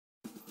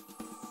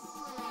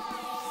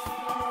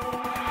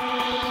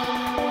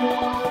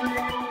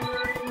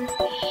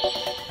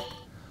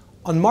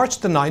On March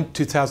the 9th,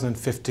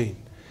 2015,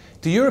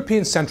 the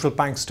European Central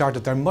Bank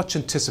started their much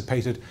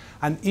anticipated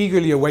and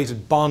eagerly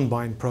awaited bond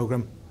buying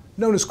programme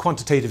known as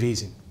Quantitative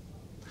Easing.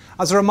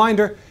 As a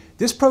reminder,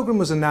 this programme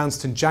was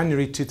announced in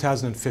January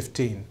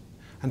 2015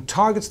 and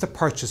targets the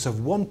purchase of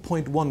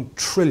 1.1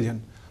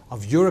 trillion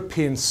of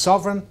European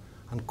sovereign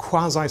and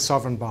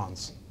quasi-sovereign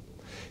bonds.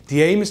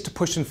 The aim is to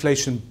push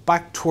inflation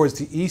back towards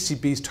the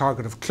ECB's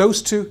target of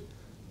close to,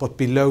 but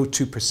below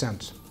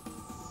 2%.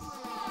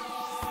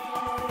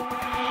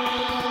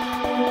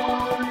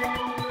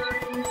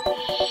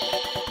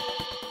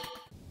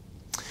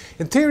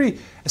 In theory,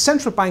 a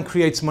central bank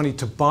creates money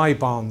to buy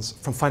bonds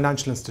from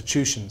financial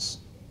institutions.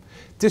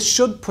 This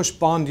should push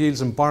bond yields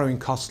and borrowing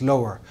costs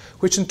lower,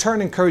 which in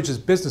turn encourages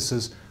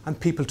businesses and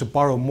people to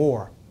borrow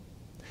more.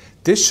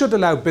 This should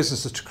allow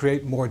businesses to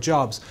create more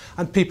jobs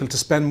and people to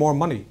spend more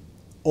money,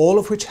 all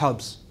of which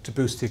helps to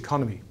boost the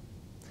economy.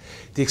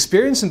 The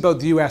experience in both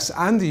the US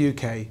and the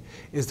UK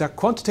is that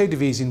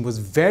quantitative easing was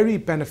very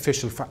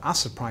beneficial for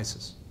asset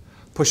prices,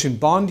 pushing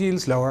bond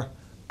yields lower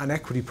and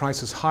equity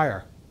prices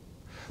higher.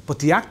 But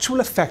the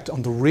actual effect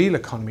on the real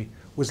economy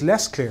was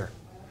less clear,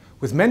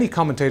 with many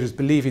commentators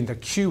believing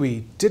that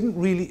QE didn't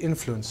really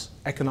influence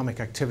economic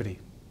activity.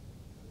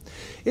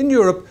 In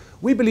Europe,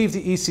 we believe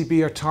the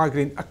ECB are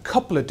targeting a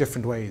couple of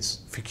different ways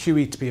for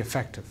QE to be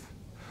effective.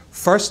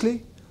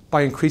 Firstly,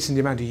 by increasing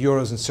the amount of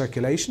euros in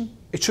circulation,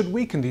 it should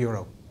weaken the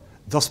euro,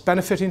 thus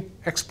benefiting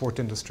export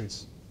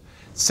industries.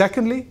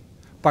 Secondly,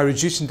 by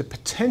reducing the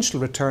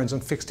potential returns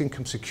on fixed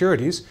income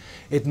securities,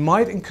 it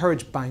might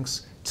encourage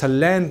banks to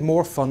lend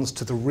more funds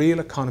to the real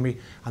economy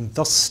and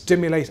thus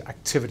stimulate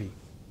activity.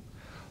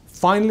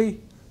 Finally,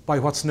 by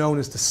what's known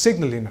as the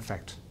signalling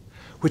effect,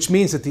 which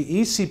means that the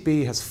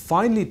ECB has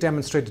finally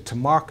demonstrated to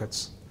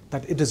markets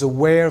that it is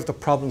aware of the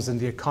problems in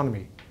the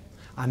economy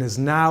and is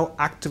now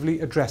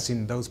actively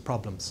addressing those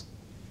problems.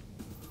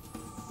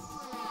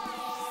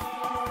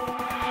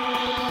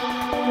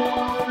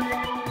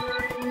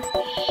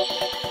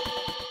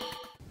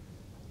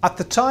 At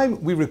the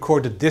time we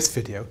recorded this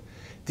video,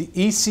 the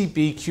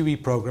ECB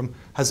QE programme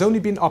has only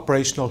been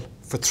operational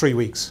for 3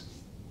 weeks.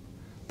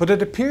 But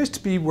it appears to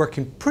be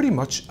working pretty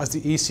much as the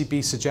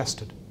ECB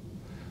suggested.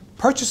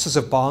 Purchases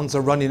of bonds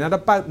are running at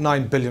about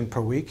 9 billion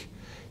per week,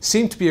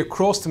 seem to be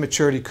across the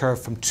maturity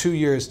curve from 2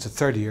 years to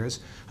 30 years,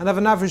 and have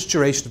an average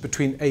duration of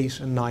between 8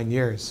 and 9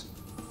 years.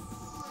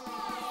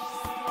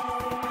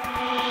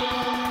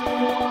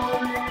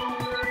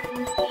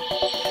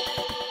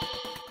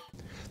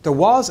 There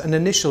was an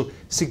initial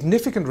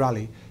significant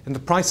rally in the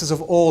prices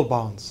of all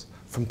bonds,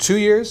 from 2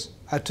 years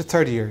out to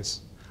 30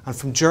 years, and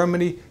from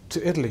Germany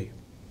to Italy.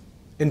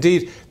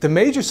 Indeed, the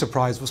major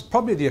surprise was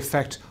probably the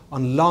effect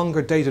on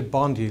longer dated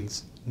bond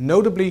yields,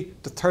 notably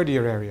the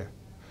 30-year area,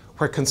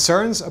 where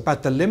concerns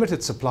about the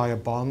limited supply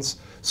of bonds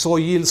saw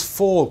yields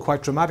fall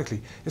quite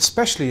dramatically,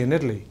 especially in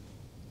Italy.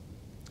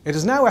 It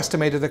is now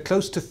estimated that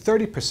close to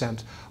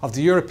 30% of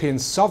the European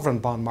sovereign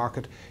bond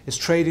market is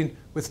trading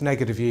with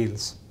negative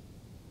yields.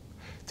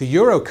 The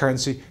euro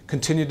currency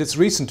continued its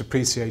recent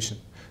appreciation,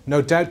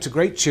 no doubt to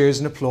great cheers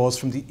and applause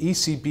from the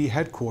ECB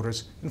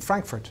headquarters in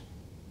Frankfurt.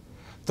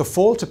 The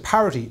fall to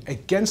parity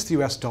against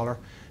the US dollar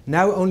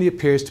now only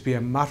appears to be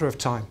a matter of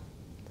time,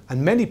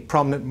 and many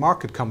prominent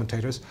market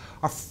commentators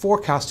are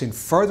forecasting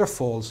further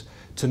falls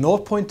to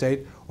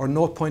 0.8 or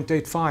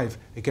 0.85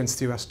 against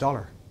the US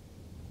dollar.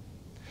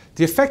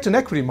 The effect on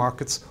equity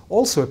markets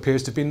also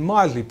appears to have been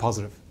mildly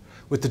positive,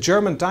 with the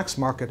German DAX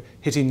market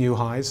hitting new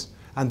highs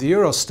and the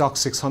Euro Stoxx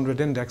 600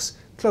 index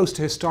close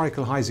to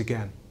historical highs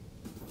again.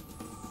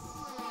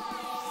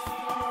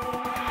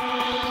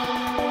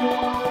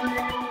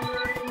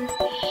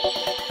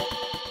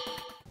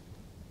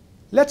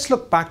 Let's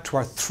look back to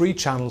our 3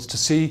 channels to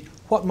see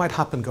what might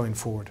happen going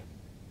forward.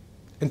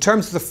 In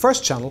terms of the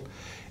first channel,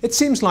 it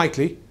seems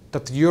likely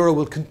that the euro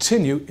will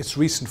continue its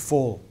recent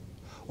fall,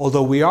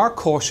 although we are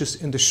cautious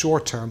in the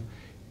short term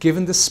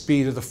given the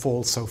speed of the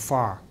fall so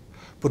far,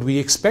 but we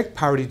expect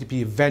parity to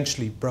be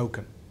eventually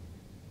broken.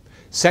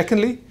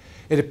 Secondly,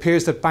 it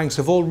appears that banks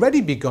have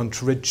already begun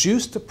to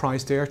reduce the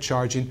price they are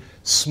charging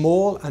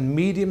small and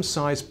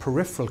medium-sized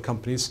peripheral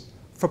companies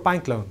for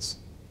bank loans.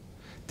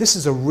 This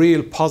is a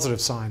real positive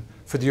sign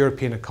for the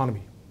European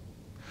economy.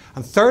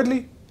 And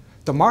thirdly,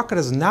 the market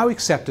has now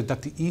accepted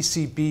that the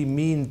ECB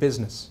mean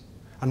business,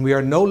 and we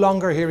are no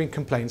longer hearing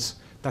complaints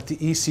that the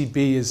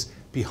ECB is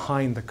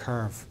behind the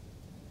curve.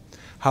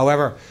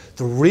 However,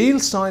 the real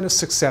sign of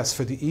success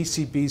for the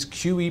ECB's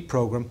QE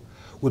programme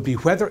will be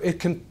whether it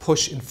can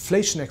push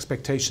inflation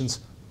expectations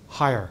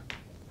higher.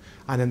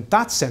 And in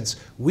that sense,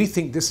 we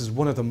think this is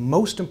one of the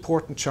most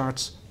important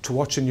charts to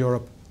watch in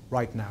Europe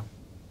right now.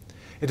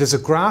 It is a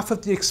graph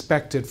of the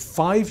expected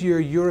 5-year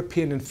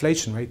European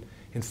inflation rate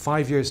in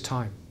 5 years'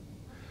 time.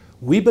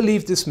 We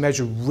believe this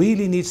measure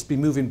really needs to be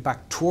moving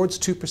back towards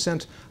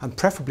 2% and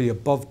preferably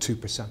above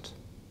 2%.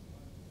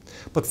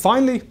 But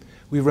finally,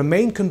 we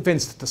remain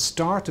convinced that the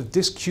start of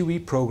this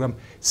QE programme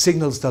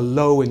signals the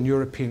low in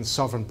European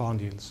sovereign bond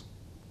yields.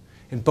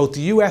 In both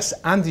the US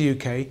and the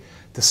UK,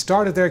 the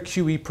start of their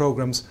QE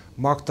programmes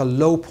marked a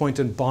low point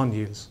in bond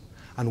yields,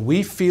 and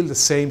we feel the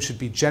same should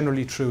be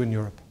generally true in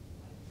Europe.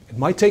 It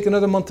might take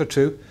another month or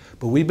two,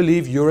 but we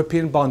believe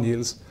European bond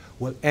yields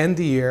will end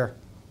the year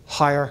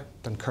higher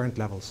than current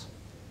levels.